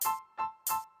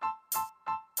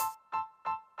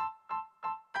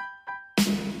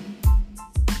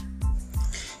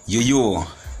Yo,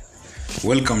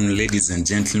 welcome ladies and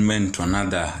gentlemen to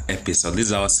another episode. This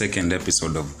is our second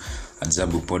episode of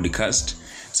Ajabu Podcast.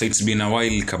 So it's been a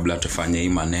while kabla tufanye hii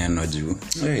maneno juu.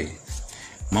 Hey,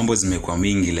 mambo zimekuwa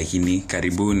mingi lakini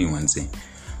karibuni manze.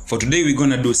 For today we're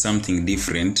gonna do something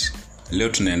different. Leo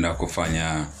tunaenda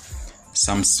kufanya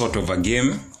some sort of a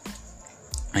game.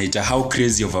 It's how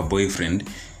crazy of a boyfriend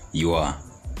you are.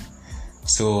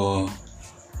 So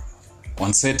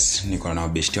on set niko na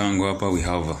beshte wangu hapa. We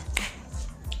have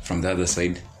from the other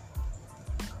side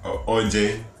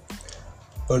OJ,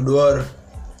 Odwar,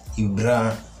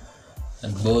 Ibra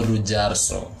and Boru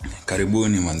Jarso.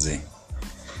 Karibuni manze.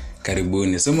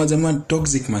 Karibuni. So mazama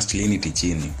toxic masculinity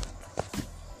chini.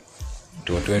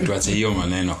 Watu wetu acha hiyo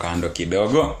maneno kando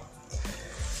kidogo.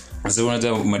 So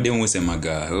unajua mademu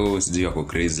usemaga sijui yako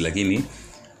crazy lakini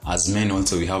as men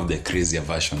also we have the crazier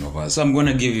version of us. So I'm going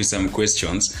to give you some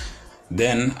questions.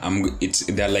 Then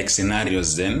they're like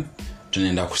scenarios. Then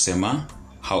tunaenda kusema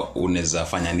how unaweza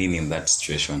fanya nini in that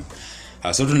situation.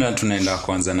 So tunaenda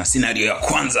kwanza na scenario ya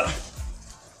kwanza.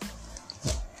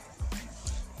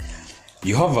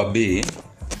 You have a bee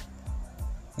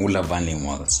who love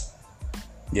animals.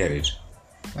 Get it?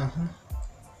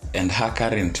 And her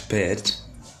current pet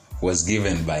was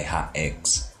given by her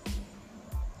ex.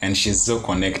 And she's so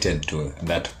connected to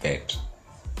that pet.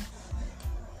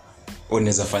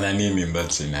 Unaweza fanya nini in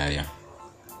that scenario?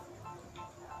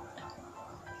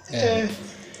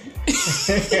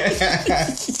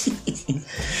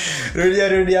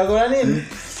 Rudia kuna nini?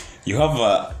 You have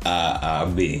a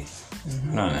bee.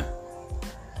 No.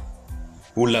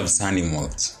 Who loves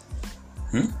animals.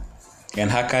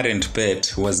 And her current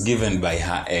pet was given by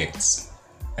her ex.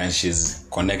 And she's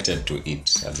connected to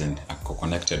it. As in,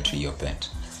 connected to your pet.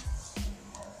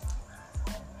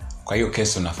 Kwa hiyo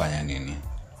kesi unafanya nini?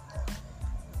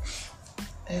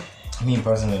 me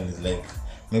personally is like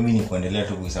maybe ni kuendelea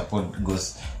tu kuisupport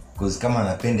because kama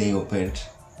anapenda hiyo pet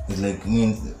it's like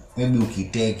means maybe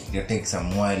ukitake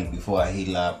some while before I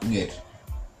heal up get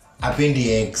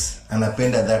apendi ex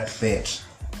anapenda that pet,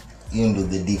 you know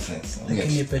the difference.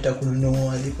 Lakini peta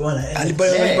kununua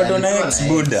Alipata na ex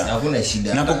buda. Hakuna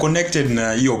shida. Nako connected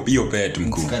na hiyo pet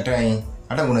mkuu. Sikatai.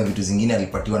 Hata kuna vitu zingine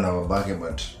alipatiwa na babake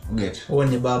but get wewe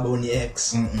ni baba au ni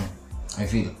ex. I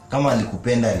feel kama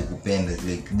alikupenda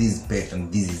like this pet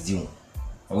and this is you.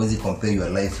 Always compare your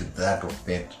life with that of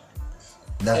pet.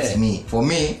 That's me. For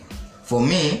me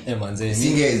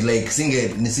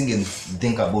singe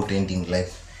think about ending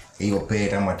life your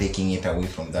pet or taking it away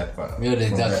from that person. I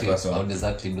would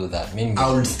exactly do that.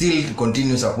 I would still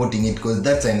continue supporting it because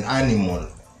that's an animal.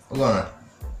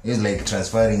 It's like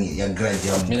transferring your grudge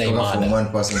from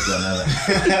one person to another.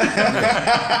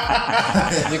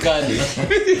 You can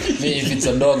if it's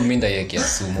a dog mean that you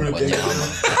sumu kwa nyama.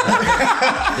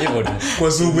 Hivyo tu.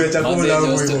 Kwa sumu ya chakula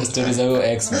huko. Stories za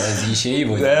ex mazishi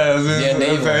hivyo.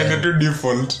 Yeah, to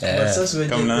default. Sasa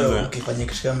wewe ukifanya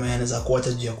kitu kama anaweza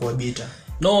kuacha juu ya kuwa bita.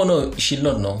 No, she'll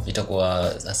not know.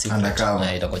 Itakuwa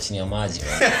na itakuwa chini ya maji.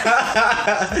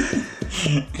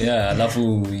 Yeah,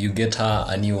 alafu you get her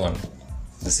a new one.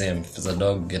 The same. If it's a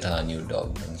dog, get her a new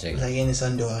dog. Lakini sasa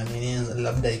ndio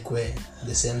labda ikue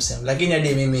the same. Lakini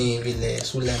hadi mimi vile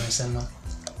Sule amesema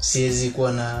siwezi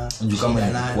kuwa na kama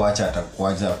kuacha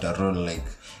atakuacha after all like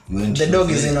the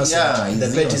dog is innocent. Yeah, the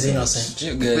pet is innocent.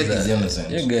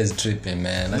 You guys tripping,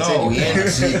 man. No, we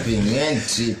ain't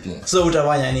tripping. So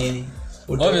utafanya nini?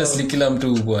 Obviously kila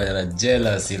mtu huwa ana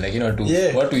jealousy lakini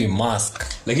watu we mask.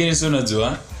 Lakini sio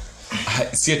unajua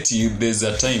see there's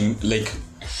a time like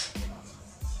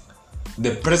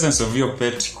the presence of your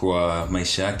pet kwa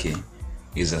maisha yake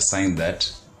is a sign that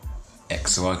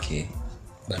ex wake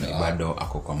bado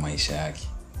ako kwa maisha yake.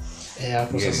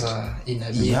 Hapo sasa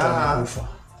inabidi kufa.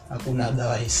 Hakuna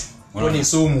otherwise. Ni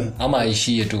sumu ama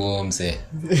aishie tu mse.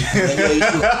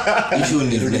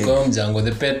 Issue is like kwa mjango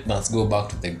the pet must go back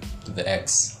to the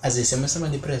ex. As I sema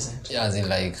the present. Yeah, as in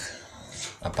like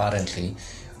apparently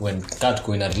when cat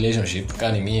ko in a relationship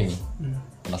kani mimi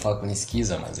unafaa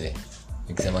kunisikiza mazee.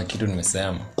 Nikisema kitu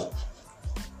nimesema.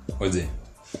 Oje.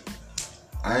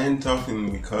 I ain't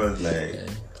talking because like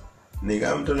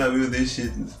nigga I'm telling you this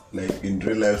shit like in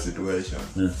real life situation.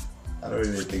 I don't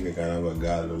really think I can have a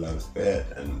girl who loves pet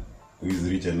and who is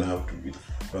rich enough to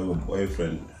have a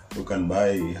boyfriend who can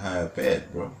buy her a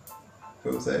pet, bro.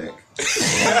 So sick.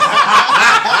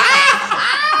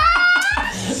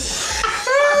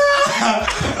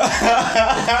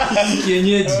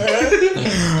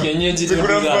 Kienyeji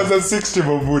Kuna 60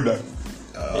 mabuda.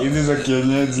 Hizi za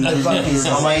kienyeji.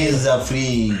 kama is a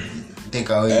free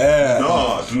take away.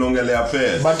 No, tunaongelea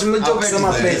pet. But tumejua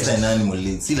kusema pet. An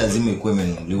animal, si lazima ikuwe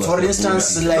imenunuliwa. For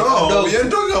instance, like No, a dog. we are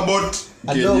talking about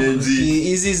A dog, kienyeji.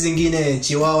 hizi zingine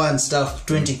chihuahua and stuff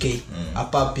 20k a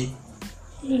puppy.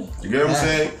 You get what I'm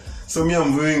saying? So me,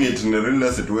 I'm doing it in a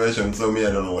real situation, so me,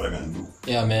 I don't know what I can do.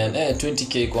 Yeah man,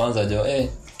 20k kwanza jo.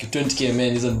 20k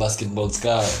man isn't basketball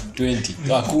scar 20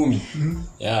 kwa 10.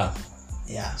 Yeah.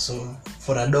 Yeah, so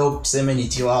for a dog tuseme ni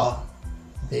chihuahua,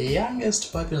 the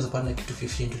youngest puppy unapata kitu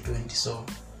 15 to 20, so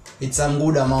it's a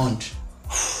good amount.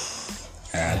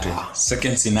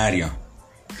 Second scenario,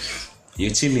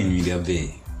 you're chilling with your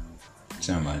bae,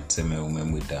 chama tuseme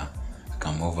umemwita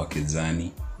come over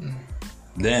kizani,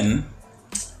 then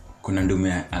kuna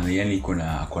ndume yani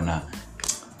kuna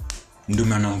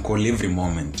ndume anamcall every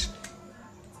moment,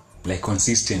 like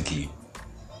consistently.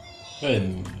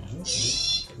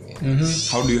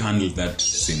 How do you handle that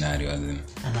scenario?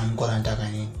 Anamko anataka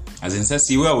nini? As in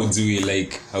sasa wewe hujui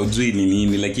like haujui ni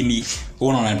nini, lakini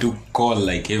unaona tu call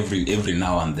like every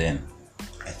now and then.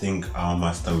 I think our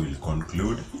master will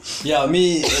conclude. Yeah,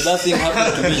 me, that thing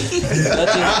happened to me.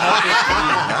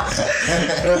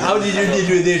 How did you deal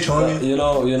with it, homie? You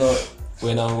know,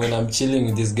 when I'm chilling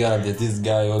with this girl, that this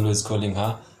guy always calling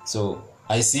her. So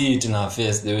I see it in her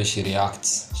face, the way she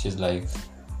reacts. She's like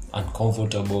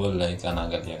uncomfortable, like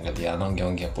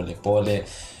anaongea pole.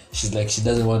 She's like, she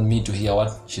doesn't want me to hear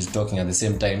what she's talking. At the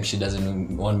same time, she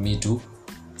doesn't want me to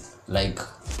like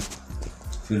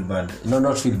Feel bad. No,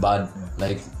 not feel bad.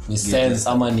 Like ni sense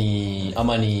ama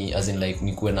ni as in like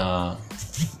nikuwe na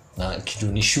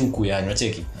kitu ni shuku yani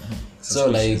unacheki. So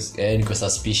like niko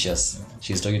suspicious.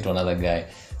 She's talking to another guy.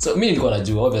 So mimi nilikuwa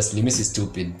najua, obviously mimi si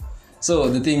stupid. So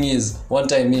the thing is, one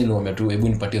time mimi nilimwambia tu hebu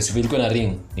nipatie simu, ilikuwa na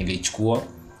ring, nilichukua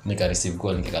nika receive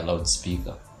call, nika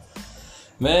loudspeaker.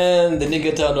 Man, the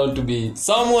nigga turned out to be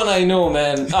someone I know,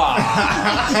 man.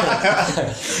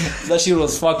 That shit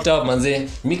was fucked up, manze.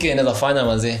 Mike inaweza fanya,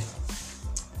 manze.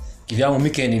 Kivyangu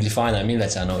Mike nilifanya, mimi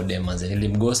nachana ode, manze.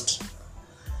 Nilimghost.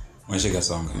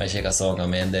 Masheka songa,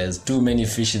 man. There's too many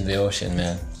fish in the ocean,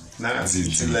 man. Nah,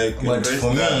 it's like, But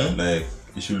for me, like,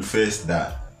 you should face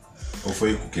that. Before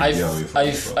you could get away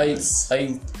from I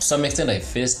to some extent I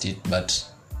faced it, but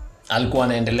alikuwa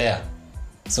anaendelea.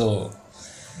 So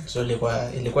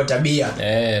ilikuwa tabia.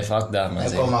 Fuck that, man.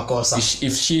 Ilikuwa makosa.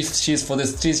 If she's for the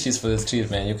streets, she's for the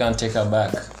streets, man. You can't take her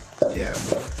back. Yeah,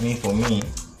 for me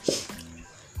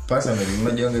personally,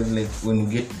 imagine like when you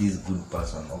get this good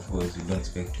person, of course you don't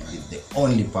expect to be the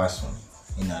only person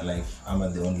in our life. I'm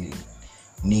the only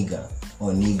nigga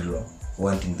or negro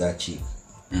wanting that chick.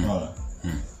 No.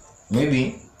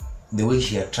 Maybe the way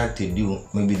she attracted you,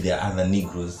 maybe there are other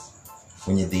negros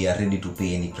when they are ready to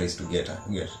pay any price to get her.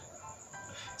 Yes.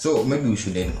 So maybe we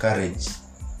should encourage,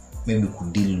 maybe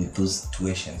could deal with those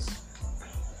situations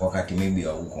wakati maybe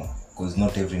hauko, because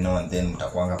not every now and then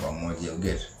mtakwanga pamoja, you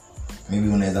get. Maybe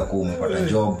unaweza kuwa umepata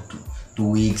job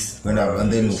 2 weeks kwenda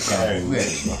and then ukaa.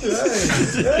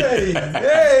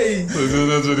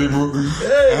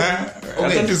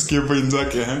 Hata tusikie point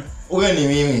zake Wewe ni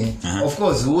mimi. Of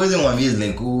course uweze mwambie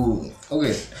like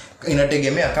okay,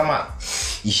 inategemea kama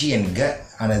ishi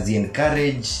anazi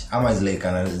encourage ama is like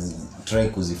ana try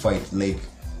kuzifight, like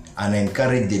ana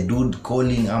encourage the dude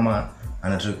calling ama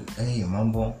ana try hey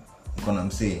mambo uko na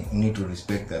msee, you need to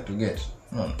respect that to get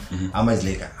no. Ama is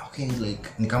like okay, like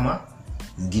ni kama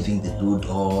is giving the dude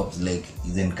or like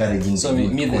is encouraging So the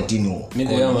dude to continue. Me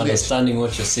the understanding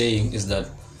what you're saying is that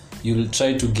you'll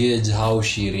try to gauge how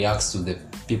she reacts to the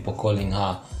people calling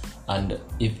her, and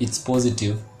if it's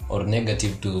positive or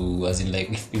negative to, as in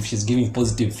like if she's giving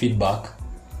positive feedback,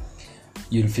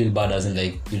 you'll feel bad, as in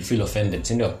like you'll feel offended,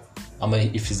 you know.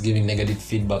 If she's giving negative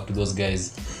feedback to those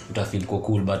guys, uta feel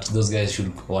cool, but those guys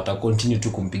should continue to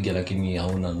kumpiga lakini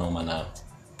hauna noma na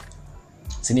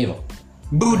sinivo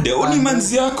bude oni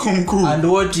manzi yako mkuu. And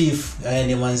what if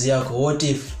ni manzi yako, what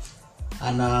if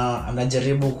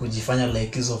anajaribu kujifanya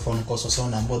like hizo phone calls so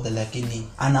na mbodha, lakini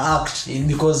ana act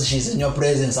because she's in your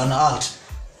presence, ana act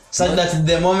such that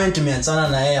the moment umeachana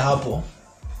na yeye hapo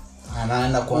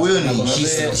anaenda kwa huyo ni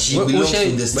she belongs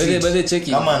to the street. By the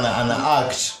checking kama ana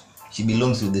act, she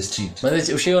belongs to the street. But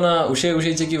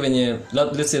ushe cheki venye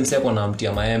let's say mseko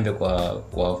anamtia maembe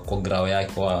kwa grao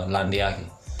yake, kwa land yake,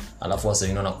 alafu wasa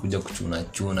anakuja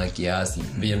kuchuna kiasi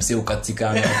vile msee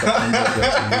ukatikana kwa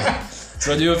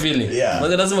so do you feel it? Yeah.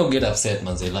 But lazima get upset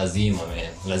manze, lazima man,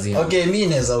 lazima. Okay, mimi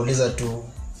naweza uliza tu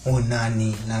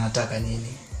unani na nataka nini,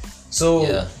 so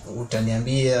Yeah.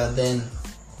 Utaniambia, then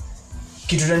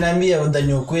kitu utaniambia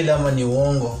udhani ukweli ama ni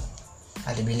uongo,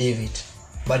 I believe it.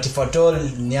 But if at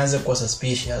all nianze kuwa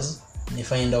suspicious, ni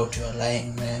find out you are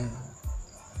lying, man,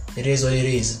 it is what it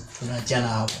is, tunaachana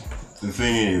hapo. The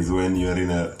thing is, when you're in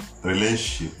a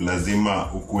relationship,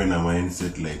 lazima ukuwe na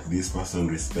mindset like this person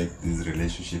respect this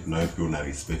relationship, na wewe pia una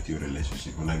respect your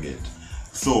relationship, una get.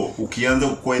 So ukianza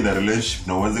kuwa in a relationship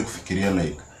na uanze kufikiria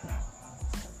like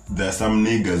there are some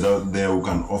niggas out there who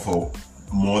can offer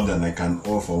more than I can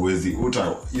offer, wezi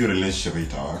your relationship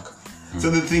itawaka.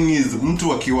 So the thing is,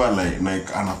 mtu akiwa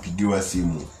like anapigiwa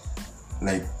simu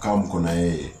like kama mko na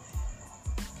yeye,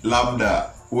 labda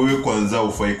wewe kwanza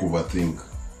ufai overthink.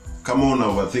 Kama una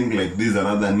overthink like this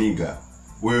another nigga,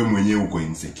 wewe mwenyewe uko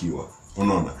insecure,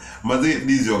 unaona. Maze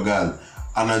this your girl,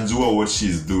 anajua what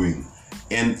she's doing,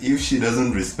 and if she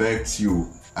doesn't respect you,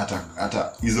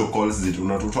 ata hizo calls zitu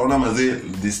unatutaona maze,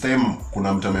 this time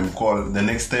kuna mtu amemcall, the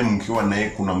next time mkiwa naye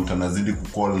kuna mtu anazidi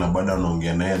kucall na baada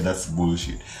anaongea naye, that's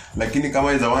bullshit. Lakini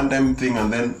kama is a one time thing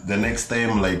and then the next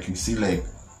time like you see like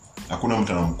hakuna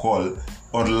mtu anamcall,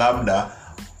 or labda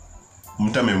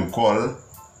mtu amemcall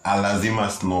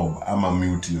alazima snob ama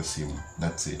mute your simu,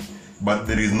 that's it. But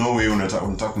there is no way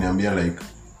unataka kuniambia like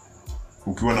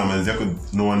ukiwa na manzi yako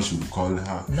no one should call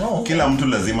her. No. Kila mtu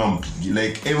lazima mpigie,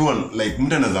 like everyone, like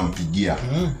mtu anaweza mpigia.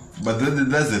 But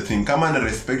that's the thing, kama ana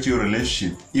respect your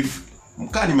relationship, if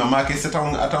mkani mamake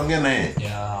sasa ataongea naye.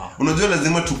 Yeah. Unajua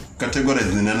lazima tu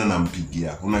categorize nani na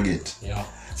mpigia, una get. Yeah.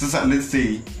 Sasa let's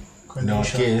say in our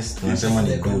case tunasema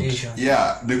ni good.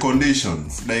 Yeah, the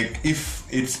conditions, like if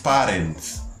it's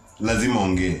parents lazima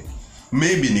ongee,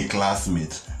 maybe ni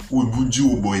classmate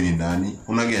ujue boy ni nani,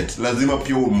 una get. Lazima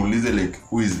pia umuulize like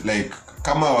who is like,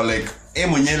 kama like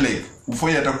mwenyewe like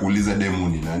ufanye hata kuuliza demo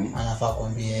ni nani,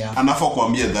 anafaa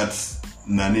kuambia that's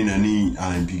nani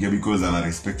anampigia, because ana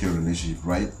respect your relationship,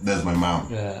 right? That's my mom.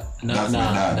 Yeah. That's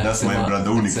my dad. That's my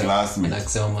brother who is classmate.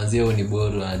 Nakisema mazio ni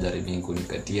bora anajaribu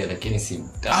kunikatia lakini si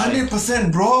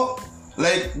 100% bro,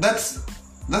 like that's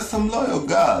some loyal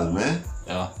girl, man.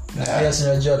 Yeah. Na pia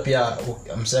sinajua pia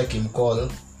msaki mcall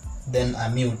then a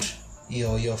mute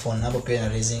your phone hapo pia na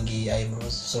raising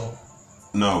eyebrows. So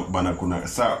no bana, kuna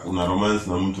saa una romance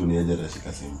na mtu ni aje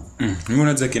atashika simu. Mimi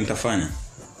unaweza kinitafanya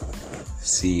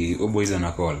si boys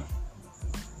ana call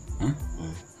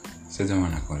sasa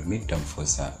mwana call mimi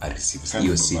nitamforce a receive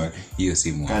hiyo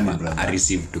simu a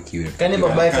receive tukiwe kani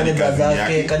babake kani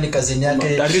dadake kani cousin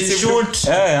yake shoot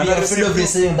ana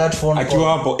receive that phone call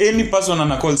akiwa hapo any person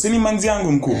ana call sini manzi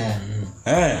yangu mkuu.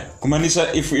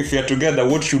 Kumaanisha if you are together,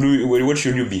 what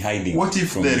should you be hiding? What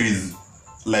if there is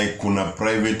like kuna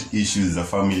private issues za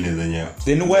family zenyewe,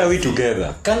 then why are we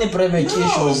together? Kani private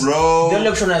issues bro, the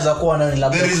election inaweza kuwa na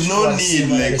labda there is no need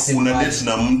like una date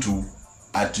na mtu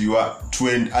at your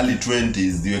early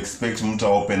 20s, you expect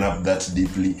mtu open up that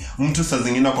deeply. Mtu saa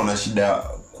zingine kuna shida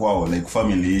kwao like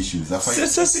family issues.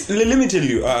 Let me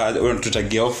tell you,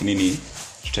 tutagia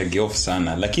off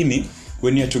sana, lakini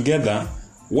when you're together,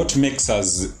 what makes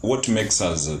us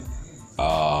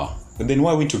then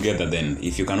why are we together then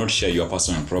if you cannot share your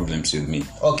personal problems with me?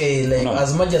 Okay, like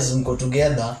as much as mko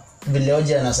together, vile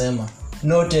Oja anasema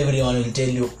not everyone will tell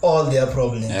you all their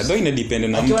problems. Though ina depend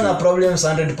na mtu. Akiwa na problems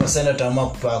 100%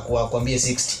 ataamua kuambia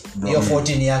 60. Hiyo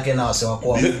 40 yake na wase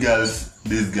wako.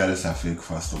 These girls are fake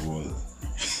first of all.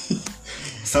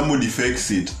 Somebody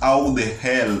fakes it. How the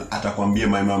hell atakwambia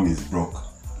my mom is broke?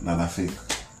 Na na fake.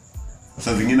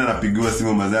 Sasa zingine anapigiwa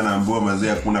simu mazee, anaambiwa mazee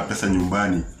hakuna pesa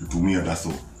nyumbani, tutumie hata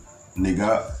so.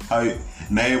 Nigga,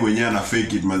 na yeye mwenyewe ana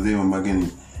fake it mazee, mamake ni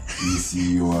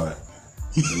CEO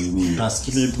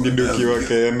ni doki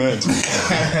wake net.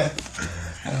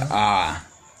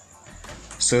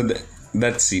 So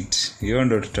that's it. You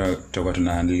ndo tutakuwa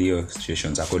tunahandle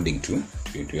situations according to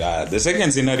the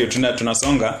second scenario.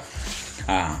 Tunasonga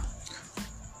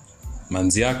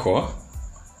manzi yako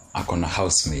ako na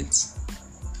housemates.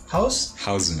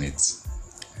 Housemates,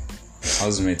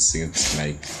 it's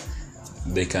like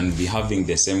they can be having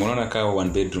the same, unaona kama one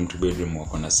bedroom two bedroom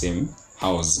wako na same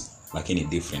house lakini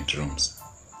different rooms,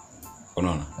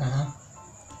 unaona.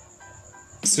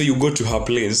 So you go to her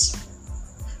place,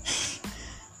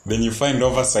 then you find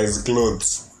oversized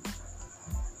clothes.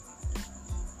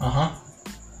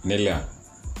 Nelia,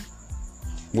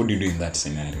 what do you do in that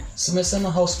scenario?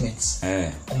 Simesema housemates.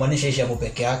 Kumaanisha ishi hapo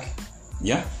peke yake.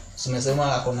 Yeah.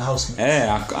 Simesema ako na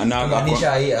housemate.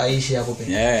 Kumaanisha aishi hapo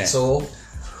peke yake. So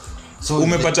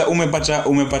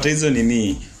umepata hizo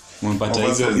nini? Umepata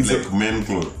hizo like men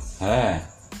clothes.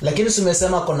 Lakini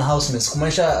simesema ako na housemates.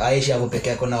 Kumaanisha aishi hapo peke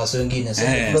yake na watu wengine. So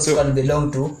the clothes can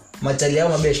belong to machali yao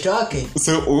mabeshte wake.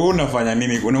 So unafanya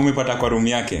nini? Umepata kwa room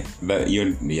yake?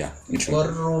 Kwa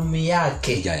room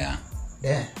yake.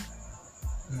 Yeah.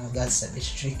 No, that's a bit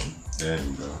tricky.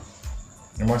 Bro.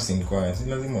 Mama si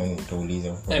lazima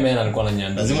utauliza. Mimi alikuwa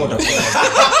ananiambia. Lazima utakuwa.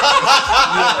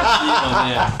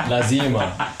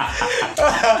 lazima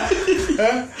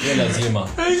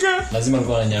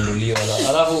nilikuwa nanyanduliwa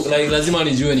alafu like lazima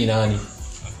nijue ni nani.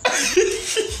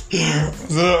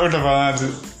 So utafanyaje?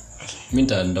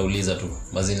 Mimi ndauliza tu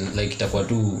mazin like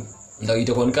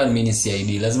itakuwa nikaa mimi ni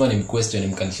CID, lazima nimquestion,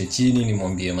 nimkalishe chini,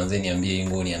 nimwambie manze niambie hii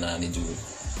ngoni ya nani juu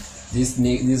this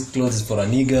clothes is for a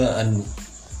nigga and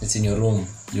it's in your room,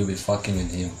 you'll be fucking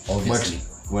with him obviously.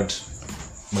 But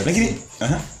Lakini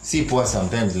see poor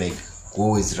sometimes like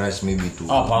always rush maybe to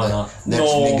Hapana. that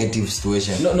No. negative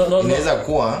situation. No. Inaweza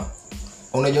kuwa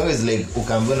unajua is like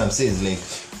ukaambiwa na msee is like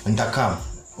nitakam.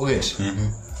 Okay.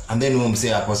 And then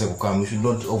msee akose kukam, you should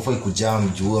not offer kujam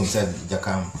juu msee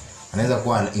hajakam. Anaweza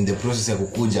kuwa in the process ya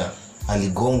kukuja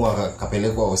aligongwa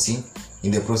akapelekwa OC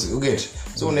in the process, you get.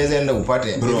 So unaweza enda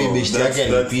upate maybe best yake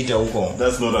alipita huko.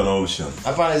 That's not an option.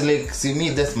 Hapa is like see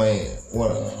me, that's my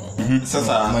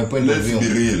Sasa my point of let's view. be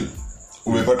real.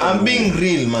 Umepata I'm being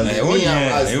real man. Me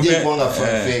as Jay Kwanga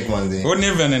fake man. Won't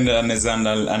even anaweza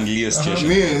unleash station.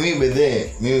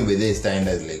 Mimi bedhe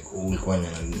standards like ulikuwa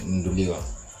nduliwa.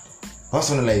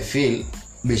 Personally I feel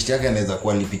best yake anaweza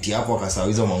kuwa lipitia hapo akasahau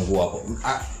hizo manguo hapo.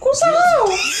 Kusahau.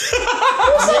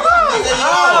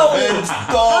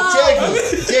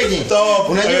 Cheki.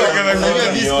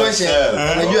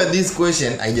 Unajua this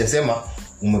question haijasema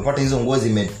umepata hizo nguo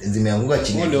zimeanguka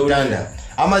chini ya kitanda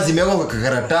ama zimewekwa kwa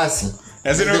karatasi.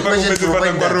 Lazima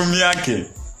upate kwa room yake.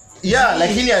 Yeah,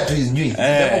 lakini hatujui.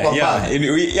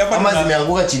 Ama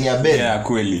zimeanguka chini ya bed. Yeah,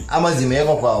 kweli. Ama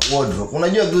zimewekwa kwa wardrobe.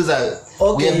 Unajua those are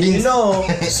okay, you know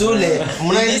Sule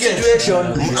in this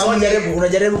situation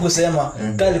unajaribu kusema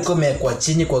kali kome kwa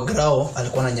chini kwa grao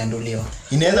alikuwa ananyanduliwa.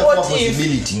 Inaweza kuwa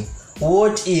possibility.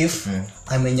 What if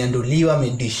amenyanduliwa,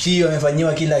 amedishiwa,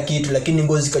 amefanyiwa kila kitu lakini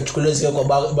ngozi zikachukuliwa zikawa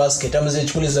kwa basket ama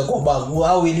zichukuliwa kwa bag?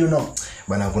 How will you know?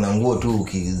 Bana kuna nguo tu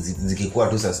zikikuwa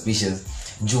tu suspicious.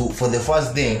 Juu for the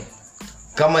first day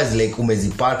kama is like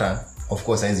umezipata, of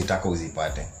course haizi taka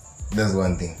uzipate. That's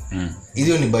one thing.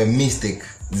 Hizo ni by mistake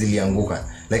zilianguka.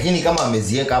 Lakini kama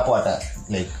ameziweka hapo hata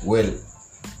like well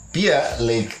pia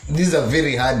like this is a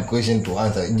very hard question to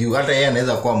answer. Juu hata yeye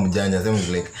anaweza kuwa mjanja sema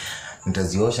like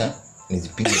nitaziosha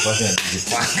nizipige pasi na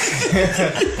nizipake.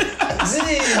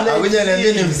 Akuja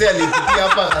niambie ni msee alipitia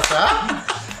hapa sasa.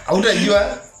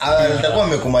 Hautajua atakuwa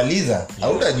amekumaliza.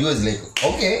 Hautajua like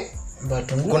okay.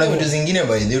 Kuna vitu zingine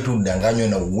by the way tu danganywa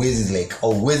na uwezi like au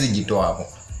uwezi jitoa hapo.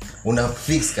 Una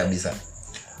fix kabisa.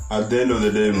 At the end of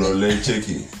the day bro, like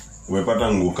cheki.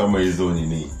 Umepata nguo kama hizo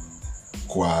nini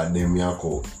kwa dem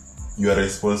yako, you are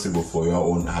responsible for your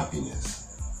own happiness.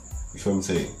 If I'm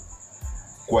saying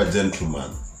kwa gentleman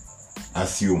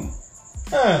assume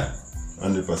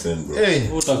 100% bro. Hey,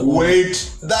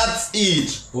 wait, that's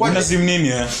it. What sim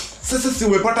nini Sasa si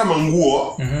umepata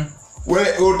manguo,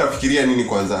 wewe utafikiria nini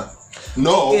kwanza?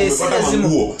 No, umepata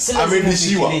manguo,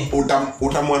 amedishiwa,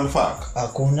 utamwanfuck.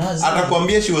 Hakuna.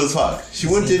 Atakwambia she was fucked. She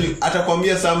won't tell you,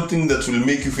 atakwambia something that will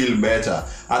make you feel better.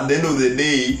 At the end of the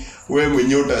day, wewe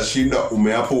mwenyewe utashinda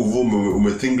umeapo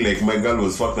uvume think like my girl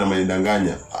was fucked na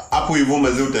manidanganya. Hapo hivyo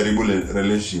mazee utaribu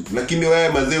relationship. Lakini wewe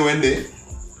mazee uende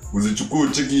uzichukue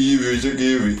cheki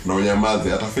hivi na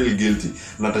unyamaze, ata feel guilty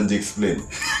na ata explain.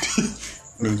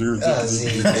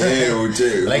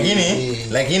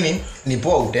 Lakini ni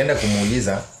poa utaenda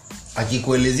kumuuliza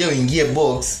akikuelezea uingie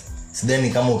box, sidhani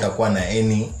kama utakuwa na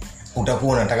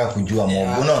utakuwa unataka kujua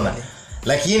mambo, unaona?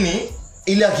 Lakini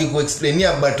ile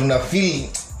akikuexplainia but una feel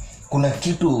kuna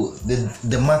kitu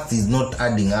the math is not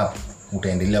adding up,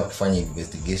 utaendelea kufanya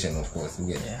investigation of course.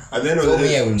 At the end of the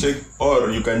day, check,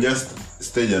 or you can just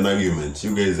stage an argument.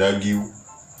 You guys argue,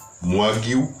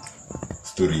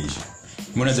 story issue.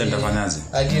 Mwanza nitafanyaje?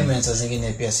 Arguments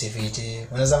zingine pia si fiti.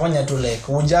 Unaweza fanya tu like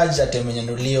ujaji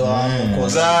atemenyanduliwa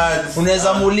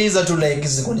unaweza muuliza tu like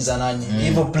hizo ni za nani.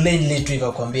 Hivyo plainly tu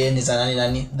ikakwambia ni za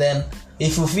nani. Then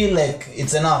if you feel like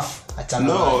it's enough, achana.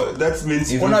 No, that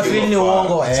means kuna feel ni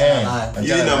uongo achana nayo.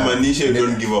 Hii inamaanisha you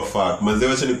don't give a fuck.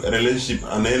 Mazewacha ni relationship,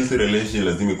 a healthy relationship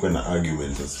lazima kuwe na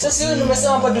arguments. Sasa wewe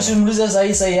umesema hapa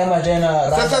tusimulize sahi ama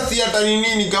tena. Sasa si hata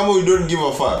nini kama you don't give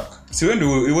a fuck. Si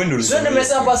wewe ndio sio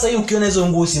nimesema hapa sasa ukiona hizo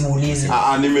nguo simuulize.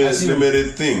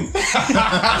 Nimerethink.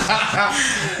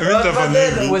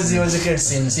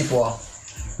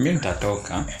 Mimi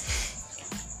nitatoka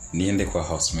niende kwa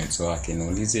housemates wake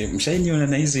niulize mshainiona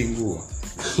na hizi nguo.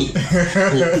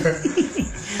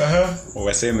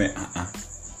 Waseme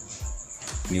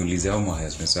niulize hao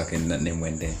housemates wake na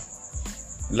mwende.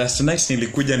 Last night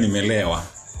nilikuja nimelewa.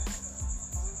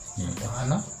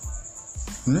 Bana.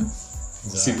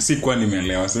 Si kwa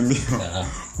nimelewa sio?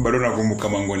 Bado nakumbuka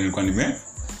manguo nilikuwa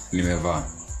nimevaa.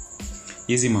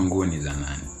 Hizi manguo ni za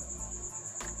nani?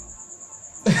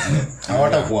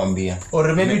 hawatakuambia.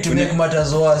 Or maybe to make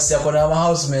matters worse yako na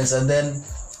housemates and then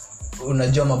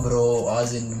unajua mabro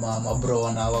as in mabro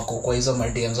wana wako kwa hizo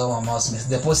DMs au housemates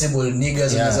the possible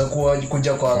niggas wanaweza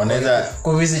kuja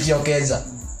kwa visit your kids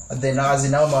and then as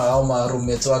in au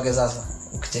roommates wake sasa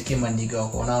ukicheki maniga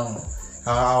wako nao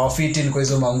hawafit in kwa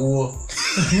hizo manguo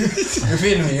you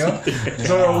feel me yo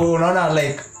so unaona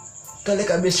like kale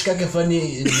kabishi kake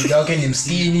fani niga wake ni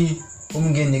mskini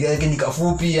umgeni yake ni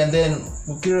kafupi and then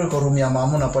ukirudi kwa room ya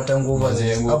mama unapata nguvu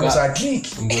hapo saa trick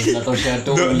nguo zinatosha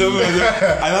tu.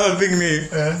 Another thing ni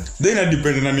then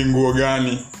depend na ni nguo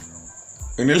gani,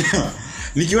 unaelewa?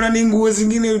 Nikiona ni nguo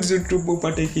zingine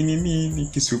upate kinini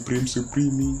ni supreme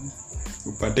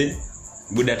upate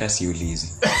buda hata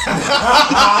siulizi.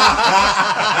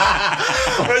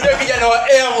 Unajua kijana wa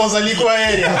Air Force alikuwa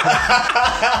area.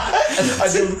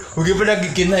 Ukipenda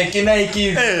kina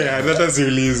hiki Hata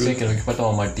siulizi. Cheki ukipata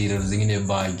wa material zingine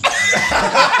bag.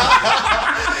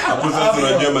 Hapo sasa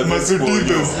tunajua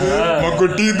Masutitos.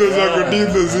 Makotitos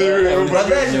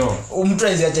brother mtu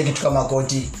aziache kitu kama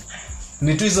koti.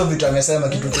 Ni tu hizo vitu amesema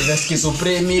kitu cha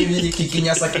supreme hivi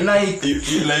kikinyasa kinai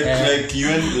like you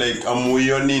and like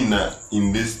amuioni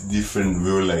in this different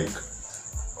view like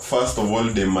first of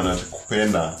all the man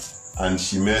atakupenda and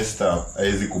she messed up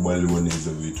haizi kubaliwa na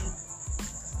hizo vitu.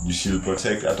 You should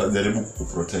protect atajaribu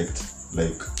kuprotect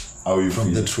like how you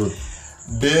from feel. the truth.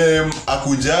 Dem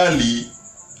akujali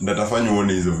ndatafanya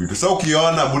uone hizo vitu. So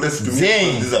ukiona buda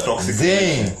situmie these are toxic.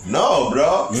 No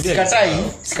bro.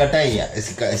 Sikatai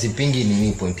sipingi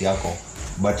nini point yako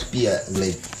but pia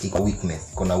like iko weakness,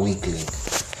 kuna weak link.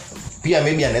 Pia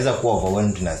maybe anaweza kuwa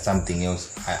overwhelmed na something else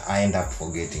I end up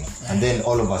forgetting and then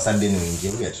all of a sudden we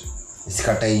get.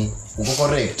 Sikatai uko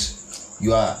correct.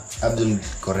 You are absolutely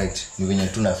correct. Ni venye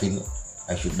tu na feel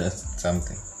I should do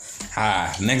something.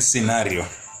 Next scenario.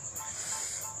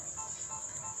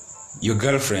 Your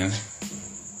girlfriend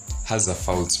has a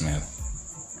foul smell.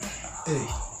 Hey.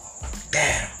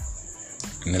 Damn.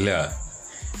 Unaelewa?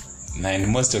 Na in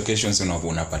most occasions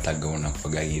unapataga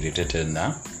unakuwa irritated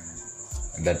na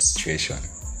that situation.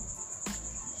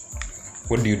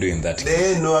 What do you do in that case?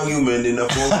 There no argument in a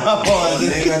phone.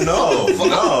 Nigga, no.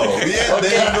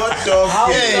 They not talking. How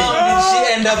did she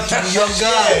end up to your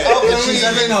girl? How can she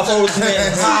having a false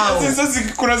man? How? Sasa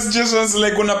kuna situations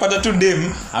like unapata tu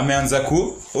dem ameanza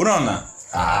unaona?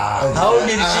 How did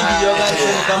she be your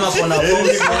girl kama kuna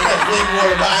false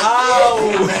man? How?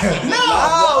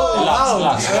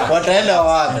 Wataenda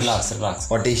wapi? Relax.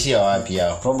 Wataishia wapi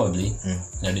hao? Probably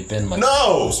na depend much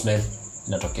No. smell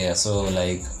inatokea so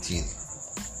like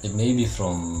it may be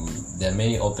from there are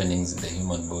many openings in the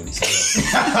human body so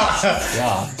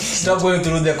yeah Stop going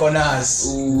through the corners.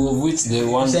 which the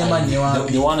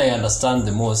one I understand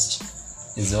the most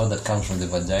is the one that comes from the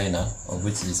vagina of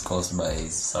which is caused by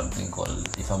something called,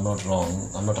 if I'm not wrong,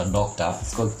 I'm not a doctor,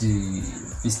 it's called the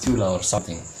fistula or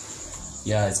something.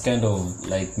 Yeah, it's kind of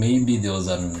like maybe there was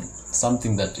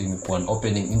something that in an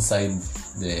opening inside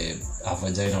the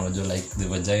vagina, or like the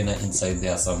vagina inside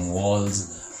there are some walls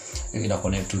in a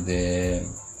connect to there's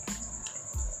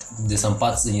some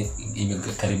parts in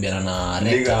karibiana na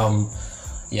rectum,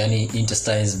 yani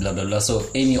intestines, blah blah blah. So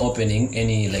any opening,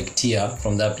 any like tear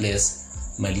from that place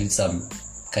might lead some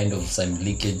kind of some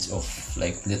leakage of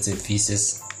like let's say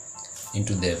feces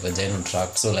into the vaginal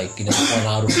tract. So like inakuwa na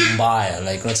harufu mbaya,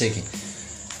 like not checking.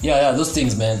 Yeah, those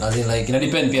things, man. I mean, like, it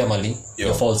depends pia mali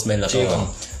your foul smell at all.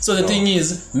 So the thing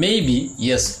is, maybe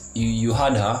yes, you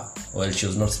had her while she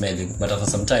was not smelling, but after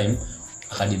some time,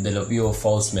 had developed your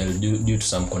foul smell due to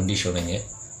some conditioning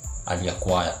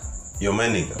aliacquire. Your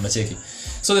money. Unacheki.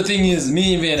 So the thing is,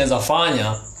 me even as a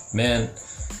fanya, man,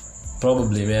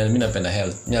 probably, man, me napenda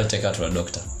health. Me I'll take her to a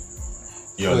doctor.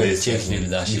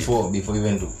 Before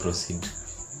even to proceed.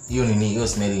 Hiyo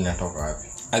smell inatoka wapi?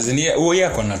 As in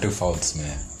yako na two foul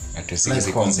smell.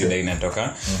 Atusi consider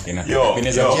inatoka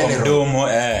inaweza kwa mdomo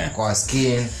kwa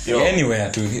skin anywhere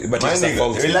to but it's a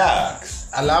fault. Relax.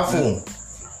 Alafu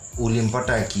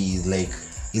ulimpata like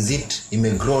is it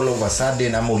grow all of a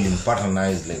sudden ama ulimpata na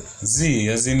is like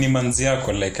as in ni manzi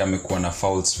yako like amekuwa na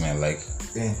foul smell like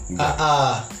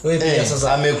wewe pia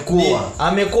sasa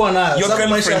amekuwa nayo sababu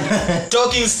maisha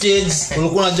talking stage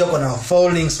ulikuwa unajua kuna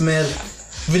fouling smell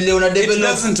vile una develop. It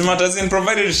doesn't matter as in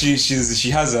provided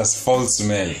she has a foul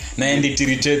smell and it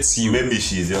irritates you. Maybe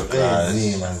she's your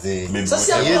crush.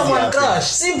 Sasa hakuna one crush,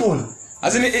 simple.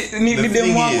 As in ni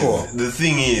demu wako. The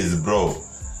thing is, bro,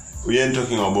 we ain't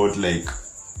talking about like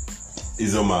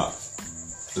isoma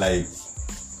like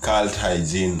cult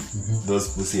hygiene, those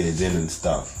pussy hygiene and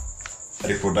stuff.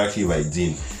 Reproductive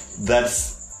hygiene.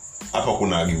 That's hapa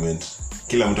kuna argument.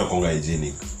 Kila mtu akonga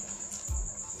hygienic.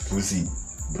 pussy,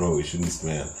 bro, it shouldn't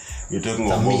smell. We're talking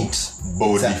It's a about meat.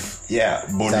 body.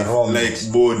 It's Body, a raw like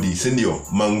meat. body, sindio?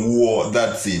 Manguo,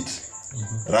 that's it.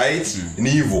 Right? Ni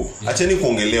hivyo. Acheni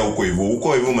kuongelea huko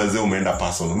hivyo mazee umeenda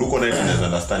personal. Huko na tunaweza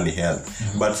understand the health.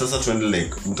 But sasa tuende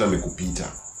like mtu amekupita.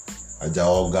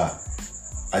 Hajaoga.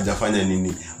 Hajafanya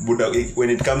nini? Buda, when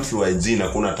it comes to hygiene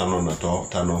hakuna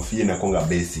tano fie na konga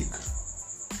basic.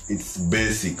 It's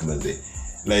basic mazee.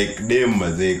 Like dem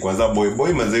mazee kwanza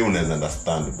boy mazee unaweza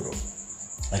understand bro.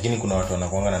 Lakini kuna watu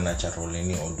wanakuanga na natural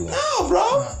nini odu. Oh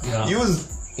bro. Yeah. Use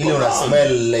Ile una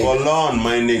smell like cologne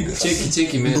my nigga.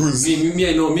 Check man. Me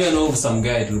I know some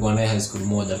guy tulikuwa naye high school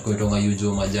moja alikuwa itoka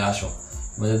Yujo Majasho.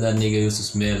 But that nigga used to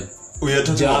smell We are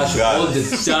talking about Jasho all the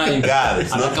girls. time.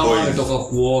 Girls, not Kama boys. ametoka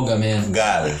kuoga man.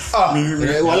 Girls.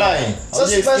 walai.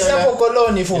 Sasa basi hapo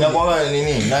koloni fundi. Inakuanga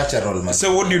nini natural man.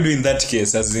 So what do you do in that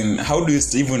case? As in, how do you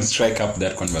even strike up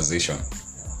that conversation?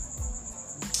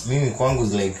 Mimi kwangu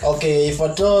is like Okay, if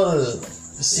at all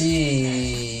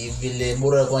si vile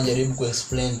bora kwa jaribu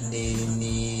kuexplain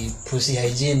ni pussy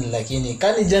hygiene, lakini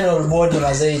kani general body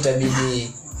mazee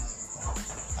itabidi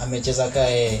amecheza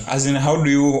kae. As in, what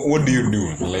do you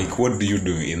do? Like, what do you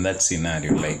do in that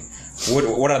scenario? Like,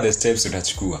 what are the steps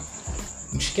utachukua?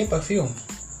 Mshike perfume.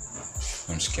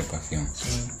 Mshike perfume.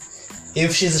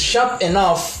 If she's sharp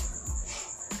enough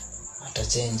ata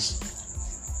change.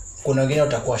 Kuna wengine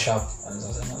utakuwa sharp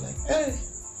anasema like hey.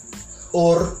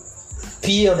 Or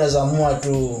pia unazamua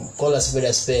tu call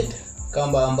a spade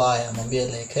kamba mbaya mwambie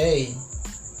like hey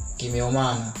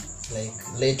kimeomana like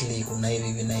lately kuna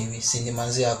hivi na hivi si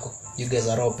manzi yako, you guys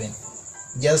are open,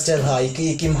 just tell her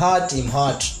him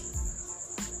hurt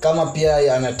kama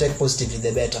pia ana take positively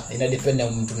the better, ina depend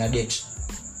na mtu na date.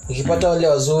 Ukipata wale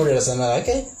wazuri anasema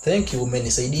okay thank you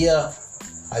umenisaidia,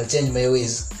 I'll change my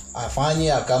ways,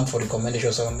 afanye come for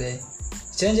recommendations ambaye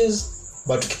changes.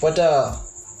 But ukipata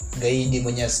gaidi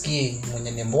mwenye aski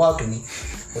mwenye nembo wake ni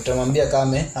utamwambia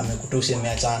kama amekutusi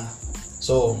ameachana,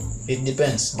 so it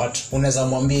depends but unaweza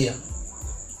mwambia.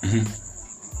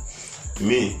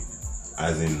 Me,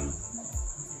 as in,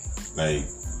 like,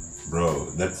 bro,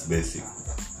 that's basic.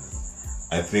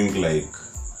 I think like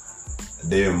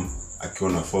dem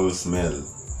akiona foul smell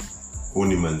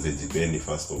uni manzi jipendi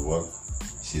first of all,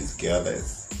 she's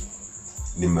careless.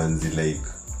 Ni manzi like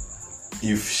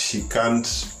if she can't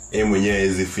mwenyewe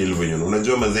hezi feel venye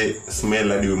unajua manzi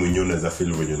smell hadi wewe mwenyewe unaweza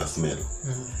feel venye una smell.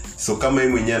 So kama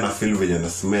mwenyewe ana feel venye ana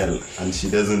smell and she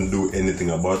doesn't do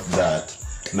anything about that,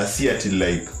 na si ati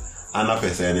like ana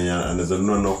pesa yani anaweza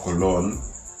nunua no cologne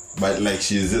but like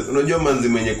she's unajua manzi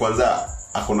mwenye kwanza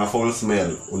akona foul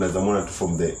smell unaweza muona tu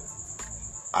from the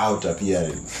out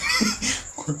appearance.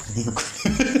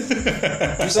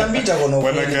 Usambita kono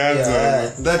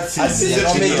Wanakaanza. That's it.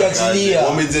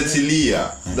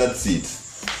 Wamejachilia. That's it.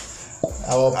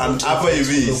 And hapa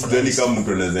hivi sidhani kama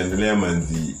mtu anaweza endelea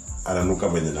manzi ananuka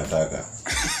venye nataka.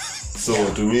 So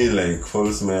to me like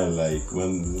foul smell like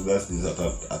when that's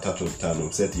a total turn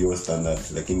of set your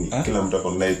standards, lakini kila mtu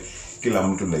akon like kila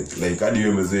mtu like hadi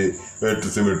wewe mzee wewe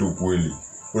tuseme tu kweli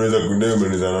unaweza kudema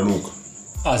ni zananuka.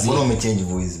 mbona umechange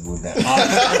voice buda.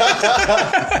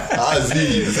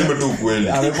 Tuseme tu kweli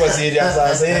amekuwa serious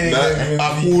sasa hivi.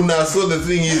 Hakuna. So the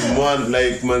thing is one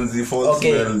like manzi foul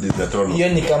smell is the turn. Hiyo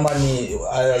ni kama ni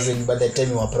as in by the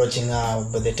time you approaching her,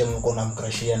 by the time uko na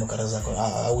mkrashia nukara zako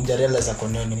hujarealize zako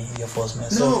nini your first man.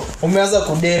 So umeanza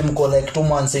kudate mko like 2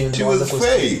 months hivi. She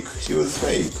was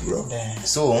fake bro.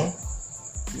 So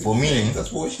for me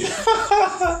that's bullshit.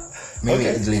 maybe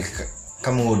it's like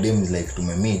kama huo dem is like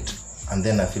tumemeet and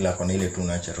then I feel like on ile tu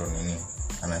natural nini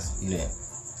ana ile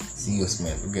sio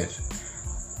smell you get.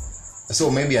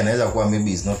 So maybe anaweza kuwa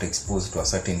maybe is not exposed to a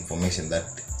certain information that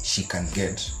she can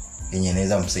get yenye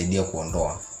inaweza msaidia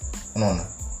kuondoa, unaona.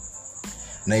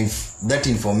 Na if that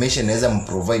information inaweza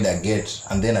mprovide a get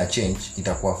and then a change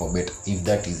itakuwa for better if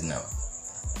that is now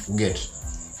you get.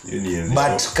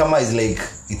 But kama is like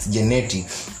it's genetic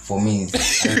for me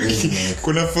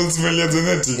Kuna full smell ya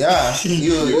genetic. yeah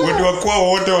Watu wakua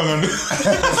wote wananu.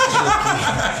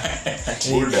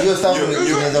 hiyo stuff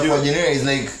inaweza kwa genetic is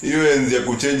like hiyo enzi ya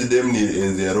kuchange them ni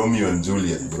enzi ya Romeo and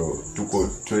Juliet bro. Tuko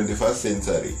 21st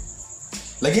century.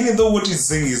 Lakini though what he's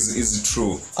saying is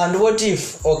true. And what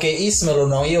if okay smell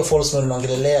na hiyo false smell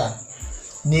unaongelea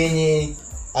nini,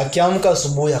 akiamka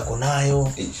asubuhi yako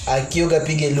nayo, akioga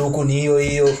pige luku ni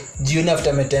hiyo, jioni after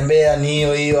ametembea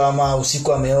ni hiyo, ama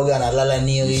usiku ameoga analala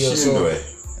ni hiyo. So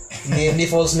ni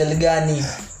false smell gani?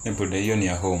 Nipo hiyo ni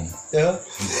ya home. Yeah.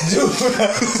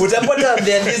 Utapata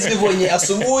there is people wenye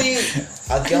asubuhi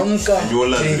akiamka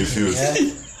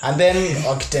and then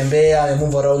akitembea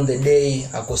move around the day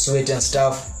ako sweat and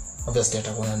stuff, obviously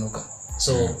atakuwa nanuka.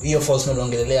 So hiyo false note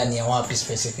ongelelea ni wapi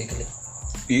specifically?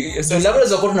 So labda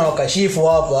za kuna wakashifu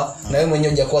hapa na wewe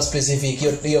mwenyewe hujakuwa specific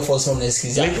hiyo false note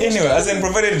unasikizia. Like anyway, as in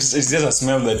provided it's just a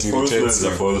smell that irritates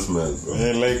you. False smell.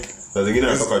 Yeah, like Sasa zingine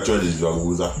anatoka choji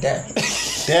jwanguza. Damn.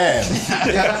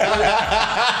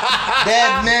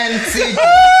 Dead man sick.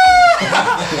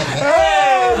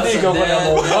 Niko kwa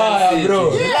mbaya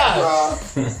bro.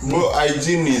 Bro,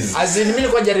 hygiene is As in mimi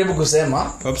nilikuwa jaribu kusema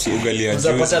pops ugali ya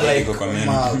unapata juice like kwa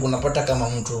meno. unapata kama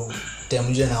mtu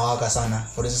temje na waka sana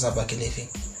for instance hapa Kilifi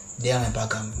ndiye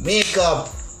amepaka makeup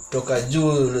toka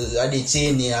juu hadi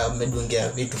chini, amedungia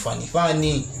vitu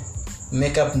fani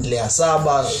makeup ndile 7,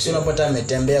 so unapata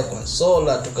ametembea kwa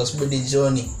sola tukasubiri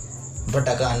jioni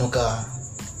mpaka kanuka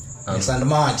sand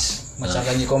match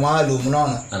machanganyiko maalum,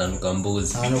 unaona ananuka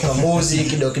mbuzi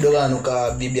kidogo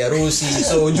ananuka bibi harusi,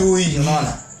 so ujui,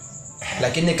 unaona.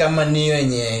 Lakini kama ni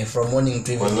yenye from morning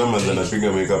to evening kwanza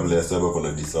anapiga makeup leo 7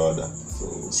 kuna disorder,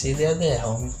 so see they are there.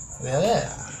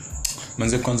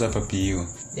 Manze kwanza hapa PU.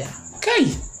 Yeah.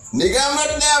 Kai. nigga I'm not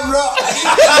there bro.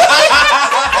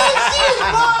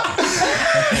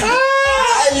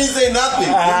 I didn't say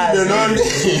nothing. You know.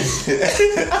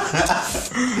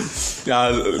 You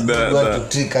want to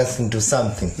trick us into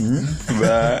something.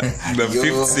 The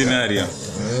fifth scenario.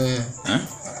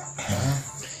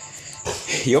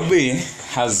 Your boy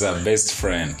has a best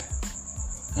friend.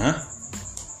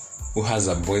 Who has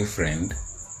a boyfriend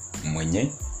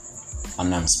mwenye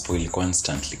anamspoil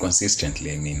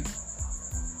consistently, I mean.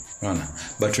 No.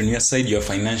 But on your side you're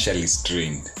financially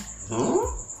strained.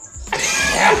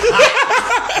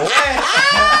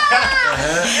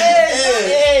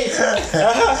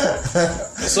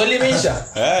 So limisha.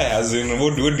 As in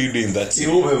what do you do in that scene?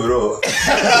 You bro.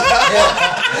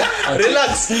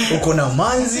 Relax. Uko na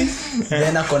manzi,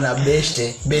 then uko na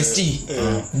bestie.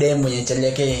 Dem mwenye chali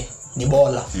yake ni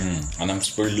bola.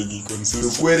 Anamspoil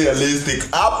consistently. Kweli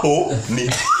realistic hapo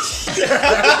ni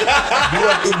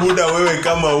bila tu buda wewe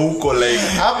kama uko like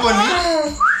Hapo ni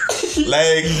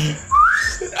like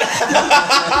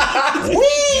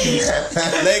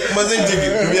like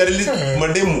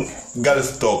mademu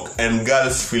girls talk and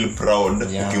girls feel proud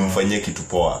ukimfanyia kitu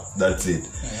poa, that's it.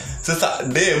 Sasa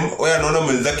dem wewe anaona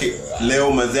mwenzake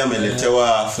leo mazee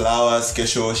ameletewa flowers,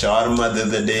 kesho shawarma, the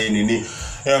other day nini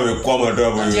amekwama tu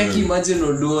hapo. Imagine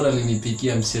Odora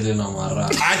alinipikia mchele na mara.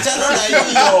 Achana na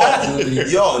hiyo.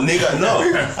 Yo nigga no,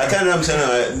 achana na mchana.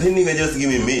 Then nigga just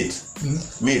give me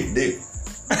meat dick.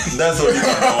 That's all you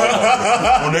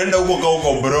can. Unaenda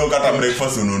huko bro kata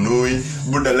breakfast ununui.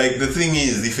 But like the thing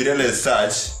is if you really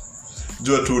search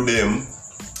jua tu dem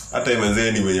hata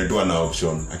imezeni wenye tu ana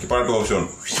option. Akipata tu option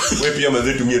wewe pia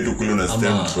mazee tumie tu kule na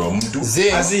stand from mtu.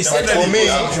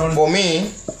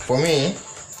 For me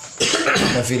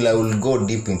I feel I will go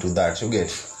deep into that. You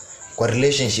get kwa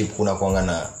relationship kuna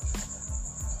kuangana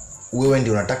wewe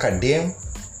ndio unataka dem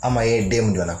ama yeye dem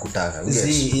ndio anakutaka.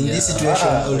 See, in this situation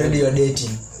already you are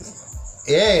dating.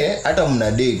 Hata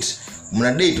mna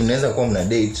date unaweza kuwa mna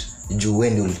date juu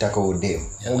wewe ndio ulitaka huyo dem.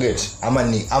 You get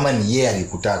ama ni yeye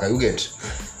alikutaka. You get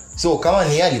so kama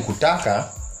ni yeye alikutaka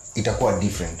itakuwa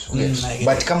different.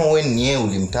 But kama wewe ni yeye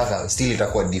ulimtaka still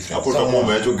itakuwa different. Hapo utakuwa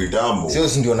umeacho kitambo. Sio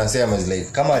ndio nasema is like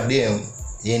kama dem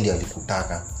yeye ndiye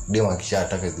alikutaka, dem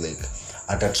akishataka is like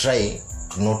ata try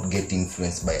to not get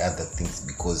influenced by other things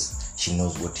because she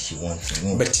knows what she wants.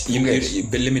 But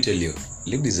let me tell you,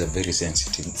 ladies are very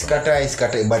sensitive.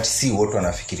 Skata but see what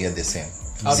wanafikiria the same.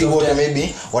 See what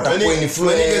maybe watakuwa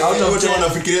influenced out of 10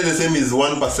 wanafikiria the same is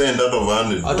 1% out of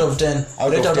 100. Out of 10.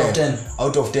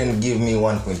 Out of 10 give me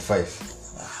 1.5.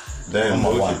 Damn,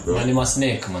 bro. Man, you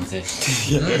snake, man.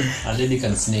 A lady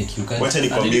can snake. You can. Wacha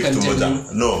nikwambie kitu moja.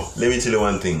 No, let me tell you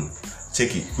one thing.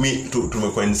 Check it. Me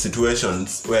tumekuwa in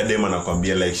situations where dem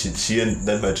anakuambia like she ain't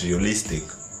that materialistic.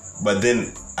 But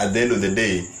then at the end of the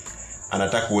day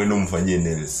anataka uende umfanyie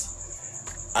nails.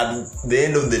 At the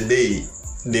end of the day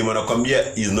dem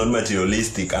anakuambia is not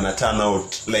materialistic and turn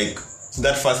out like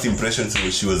that first impression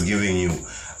she was giving you.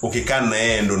 Ukikaa na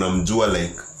yeye ndo unamjua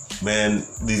like man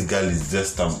this girl is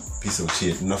just a piece of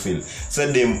shit, no feel. So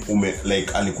dem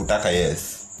like alikutaka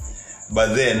yes.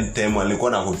 But then time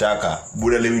alikuwa nakutaka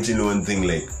buda, let me tell you one thing,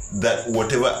 like that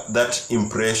whatever that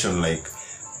impression, like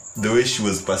the way she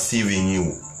was perceiving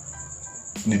you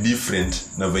ni different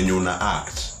na venye una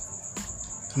act.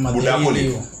 Buda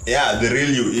poli. Yeah, the real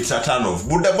you, it's a turn off.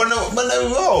 Buda bana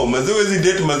wow, mazewezi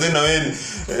date mazena wewe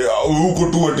huko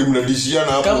tu ati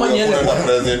mnadishiana hapo kuna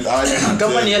present.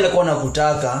 Kama ni yale kwa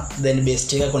nakutaka then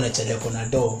best yake kuna chale kuna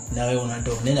do na wewe una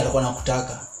do. Nini alikuwa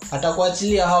nakutaka?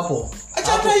 Atakuachilia hapo.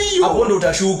 Achana hiyo. Hapo ndo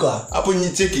utashuka. Hapo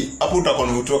nyicheki, hapo utakuwa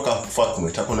kutoka fuck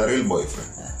mate, hakuna real boyfriend.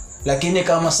 lakini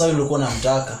kama sasa ulikuwa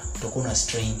unamtaka utakuwa na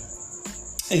strain.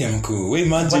 Mkuu, we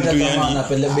imagine tu yani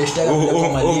anapele best yake kwa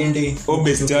Malindi.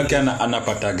 Best yake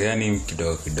anapata gani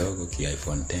kidogo ki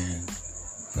iPhone 10.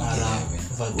 Mara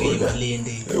vacation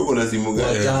Malindi. Uko na simu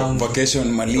gani?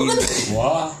 Vacation Malindi.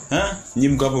 Wow.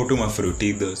 Nyimko hapo utuma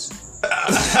Frutidos.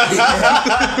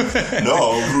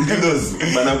 No, Frutidos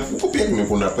bana kupia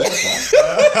kuna pesa.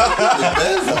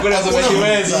 Kuna sema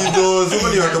kiweza. Frutidos uko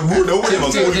ni watu buda uko ni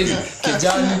makundi.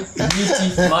 Kijani,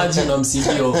 miti, maji na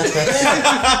msingio.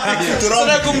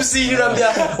 Sasa kumsini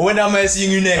naambia when am I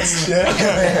seeing you next?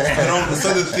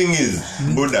 So the thing is,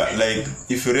 Buddha, like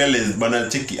if you realize bana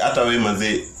cheki hata wewe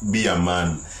manze be a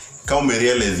man. Kama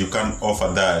realize you can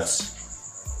offer that.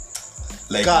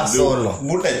 Like solo.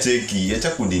 Buddha cheki acha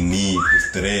kudini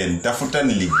kustrain tafuta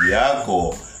ni ligi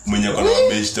yako mwenye kuna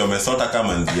mabeshto amesota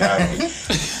kama nzi yake.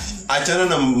 Achana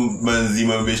na manzi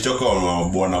mabeshto kwa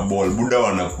bwana ball Buddha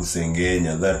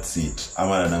wanakusengenya, that's it.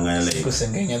 Ama ananganya like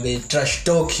Kusengenya, they trash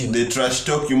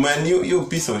talk you. Man, you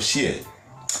piece of shit.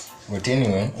 But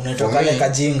anyway, unatoka ile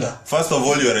kajinga. First of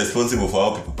all, you are responsible for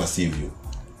how people perceive you.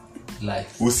 Life.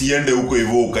 Usiende huko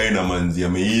hivyo ukae na manzi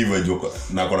ameiva joka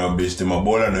na kuna beshte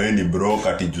mabola na wewe ni broke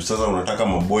ati juu sasa unataka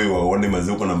maboy waone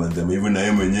manzi uko na manzi ameiva na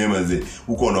yeye mwenyewe manzi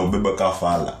uko unaubeba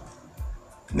kafala.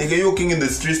 Nigga, you king in the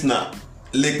streets na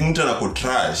like mtu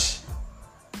anakutrash.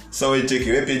 So we check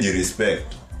wewe pia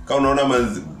respect. Kama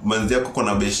unaona manzi yako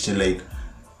kuna beshte like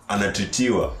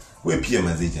anatritiwa, wewe pia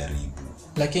manzi jaribu.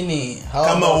 Lakini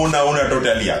kama una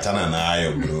totally achana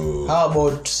nayo bro. How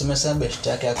about tumesema best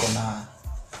yake yako na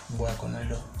boy yako na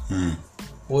do.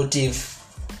 What if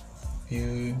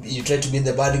you try to be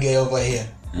the bad guy over here?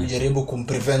 Ujaribu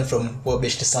kumprevent from poor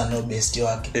best son or best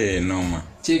wake. No man.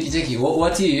 Cheki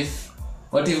what if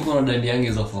kuna dadi yangu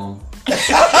hizo form?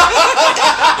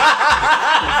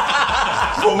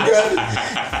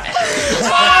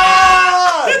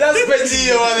 That's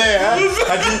petty over there.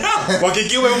 Ati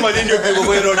wakikiwa Malindi kwa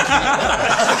kwa road.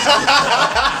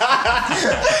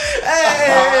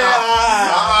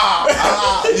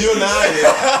 You naye.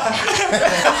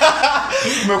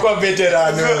 Umekuwa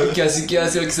veteran.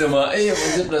 Kiasi wakisema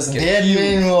mwanzo tunasikia dead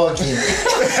men walking.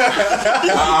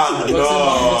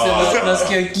 no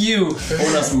tunasikia kiu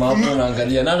unasimama hapo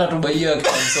unaangalia na hata tubaia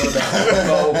soda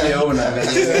kwa upeo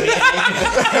unaangalia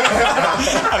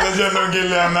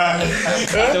Anaongelea nani?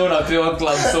 hata unapewa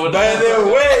club soda. By the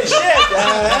way, shit.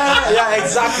 Yeah,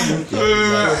 exactly.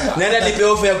 Nenda nipe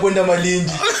offer ya kwenda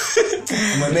Malindi.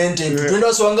 Momentum.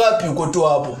 Twenda sio ngapi uko tu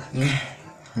hapo?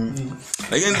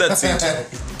 Again, that's it.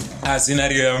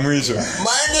 Scenario ya mwisho.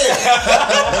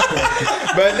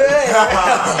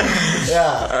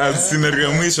 Yeah. Scenario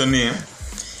ya mwisho ni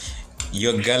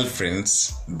your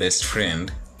girlfriend's best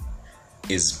friend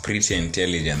is pretty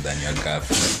intelligent than your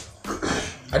girlfriend.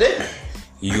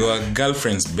 Your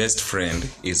girlfriend's best friend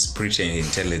is pretty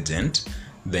intelligent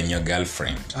than your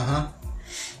girlfriend.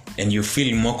 And you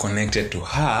feel more connected to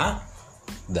her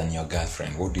than your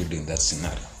girlfriend. What do you do in that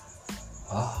scenario?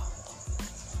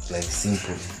 Like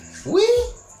simple.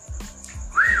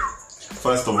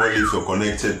 First of all, if you're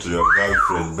connected to your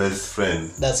girlfriend, best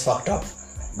friend, That's fucked up.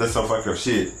 that's a fucked up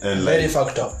shit. And Very like,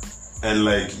 fucked up. and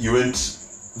like you went,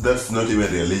 that's not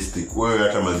even realistic. Wewe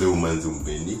hata manzi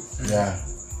umpendi. Yeah.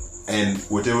 And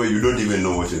whatever, you don't even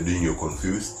know what you're doing, you're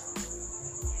confused.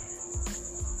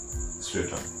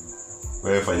 Straight up.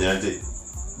 Wewe fanyaje?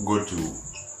 Go to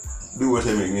do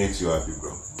whatever makes you happy,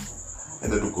 bro.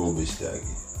 Enda tuko ubeshte yake.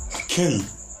 Okay.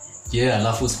 Yeah,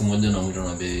 alafu siku moja na mtu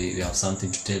anambia we have something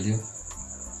to tell you.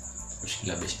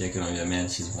 Ushikila beshte yake anambia man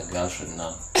she's my girlfriend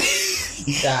now.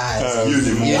 You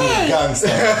the move. Gangster.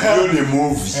 You the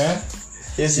moves.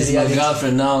 Yes, She's my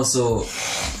girlfriend now, so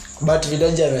but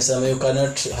Vidonja amesema you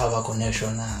cannot have a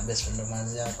connection na best friend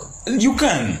manzi yako. You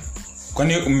can.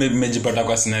 Kwani mmejipata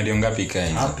kwa scenario ngapi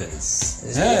kai? happens.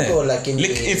 Lakini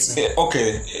like it's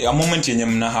okay, a moment yenye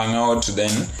mna hang out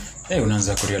then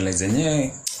unaanza kurealize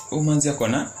yenyewe manzi yako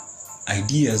na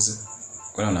ideas.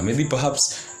 Kuna maybe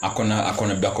perhaps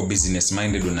akona bako business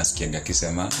minded, unasikiaga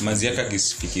akisema manzi yake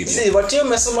akisifikiria. See, but you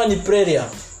umesema ni prayer.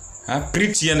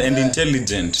 Pretty and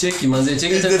intelligent. Cheki manze,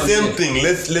 cheki It's the same thing.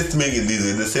 Let's make it this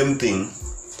way. The same thing.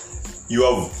 You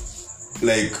have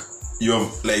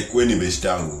like when you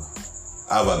beshtangu,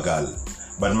 I have a girl,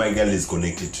 but my girl is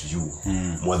connected to you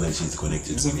more than she's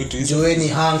connected to me. Joeni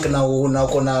Hank na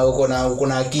uko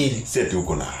na akili. Seti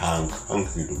uko na Hank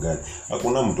kitu gani?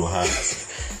 Hakuna mtu Hank.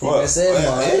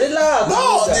 Umesema relax.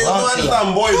 No, there's no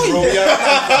handsome boy, bro.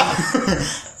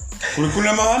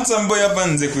 Kuna handsome boy hapa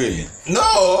nje kweli? No.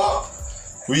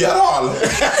 We are all.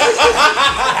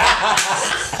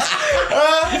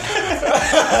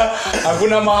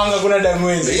 Hakuna mahanga, kuna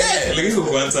damwezi. Lakini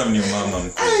kwanza ni mama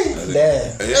mkuu.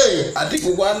 Ati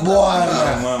kukwanza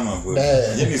Bwana. Mama bro.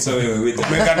 Eh. Yeni so wewe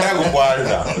umekataa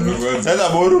kukwanza. Sasa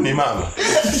boru ni mama.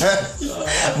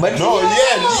 But No,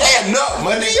 yeah, no,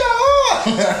 Maria.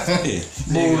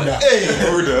 Buda.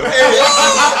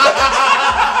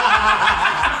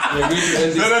 We're going to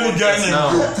end this Sasa ni podcast gani?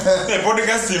 now.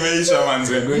 Podcast imeisha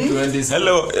manze. We're going to end this.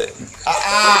 Hello.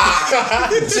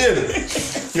 Chill.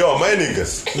 Yo, my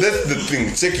niggas. That's the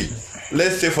thing. Check it.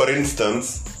 Let's say for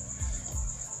instance,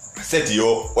 set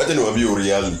yo, wacha niwaambie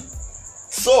uriali.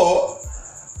 So,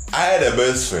 I had a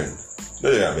best friend.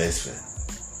 Not even a best friend.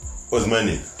 Was my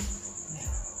nigga.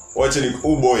 Wacha ni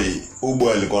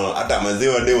uboy alikuwa hata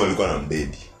maziwa demo alikuwa na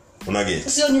mdedi. Unaget?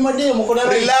 Sio ni mademo kuna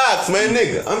right. Relax, my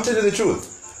nigga. I'm telling you the truth.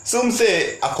 Some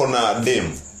say akona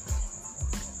dem,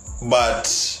 but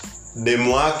dem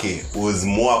wake was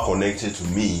more connected to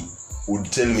me.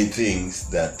 Would tell me things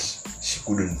that she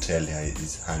couldn't tell her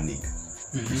nigga.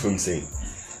 You feel what I'm saying?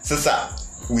 Sasa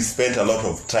we spent a lot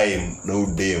of time no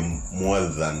dem more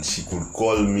than she could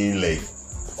call me like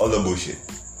all the bullshit.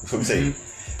 You feel what I'm saying?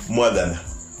 More than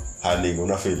her nigga.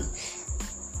 Una feel?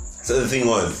 So the thing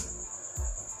was.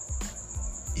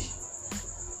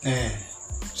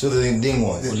 so the thing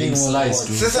was Link slice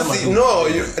to Sasa no,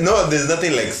 there's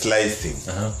nothing like slicing.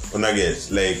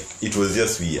 Unaget, like it was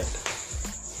just weird.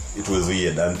 It was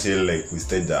weird until like we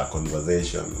started our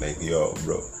conversation. Like, yo,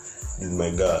 bro, this is my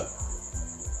girl,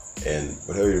 and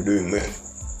whatever you're doing, man,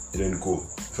 it ain't cool. You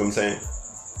know what I'm saying?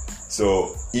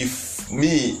 So if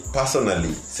me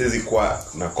personally says kwa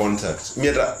na contact,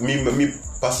 me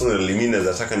personally, me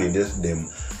nataka ni date them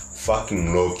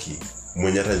fucking low-key.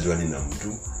 Mwenye hata juani na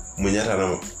mtu, mwenye hata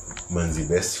na manzi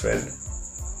best friend.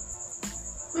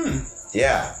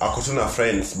 Yeah, ako tu na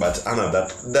friends, but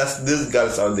that's these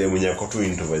girls out there mwenye ako tu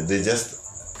introvert. They just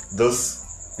those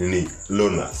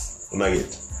loners.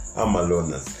 Unaget? Ama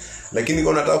loners. Lakini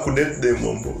kwa nataka kudate them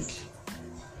Mbogi.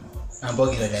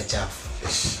 Mbogi la chafu.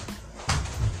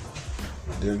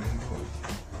 Them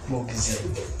Mbogi zile.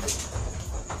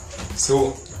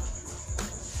 So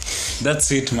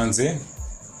that's it manze.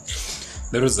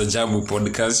 That was the Ajabu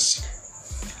podcast.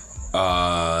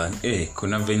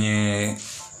 Kuna venye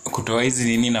kutoa hizi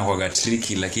nini na huaga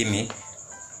tricky, lakini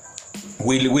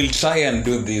we'll try and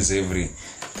do this every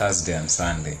Thursday and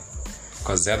Sunday,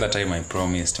 because the other time I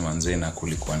promised manze na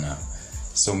kulikuwa na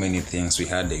so many things, we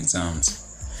had exams.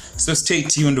 So stay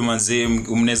tuned manze,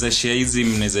 mnaweza share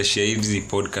hizi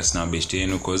podcast na best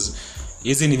yenu, because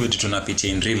hizi ni vitu tunapitia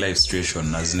in real life situation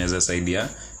na zinaweza saidia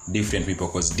different people,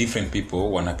 because different people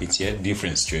wanapitia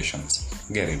different situations.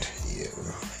 Get it? yeah,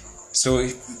 bro. So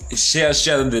share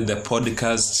the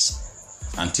podcast.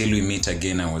 Until we meet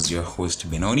again, I was your host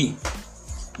Benoni.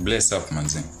 Bless up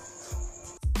manze.